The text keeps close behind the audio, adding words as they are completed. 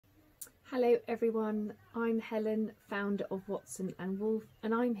Hello everyone, I'm Helen, founder of Watson Wolfe,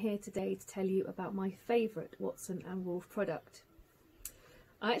 and I'm here today to tell you about my favourite Watson Wolfe product.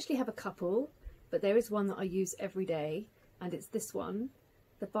 I actually have a couple, but there is one that I use every day, and it's this one,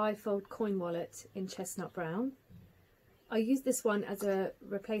 the bifold coin wallet in chestnut brown. I used this one as a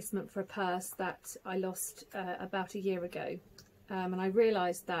replacement for a purse that I lost about a year ago, and I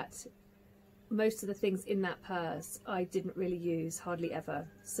realised that most of the things in that purse I didn't really use, hardly ever.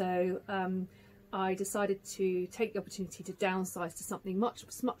 So I decided to take the opportunity to downsize to something much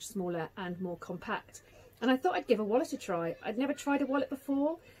smaller and more compact. And I thought I'd give a wallet a try. I'd never tried a wallet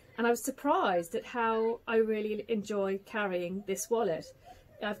before, and I was surprised at how I really enjoy carrying this wallet.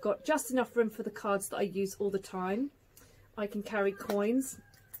 I've got just enough room for the cards that I use all the time. I can carry coins,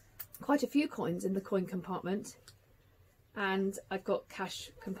 quite a few coins in the coin compartment. And I've got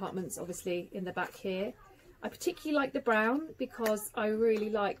cash compartments obviously in the back here. I particularly like the brown because I really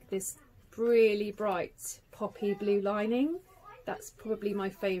like this really bright poppy blue lining. That's probably my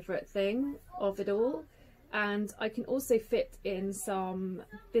favourite thing of it all. And I can also fit in some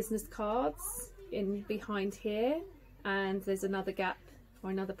business cards in behind here, and there's another gap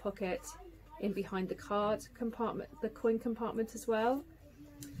or another pocket in behind the card compartment, the coin compartment as well.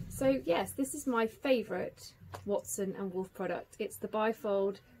 So yes, this is my favourite Watson Wolfe product. It's the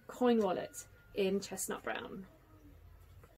bifold coin wallet in chestnut brown.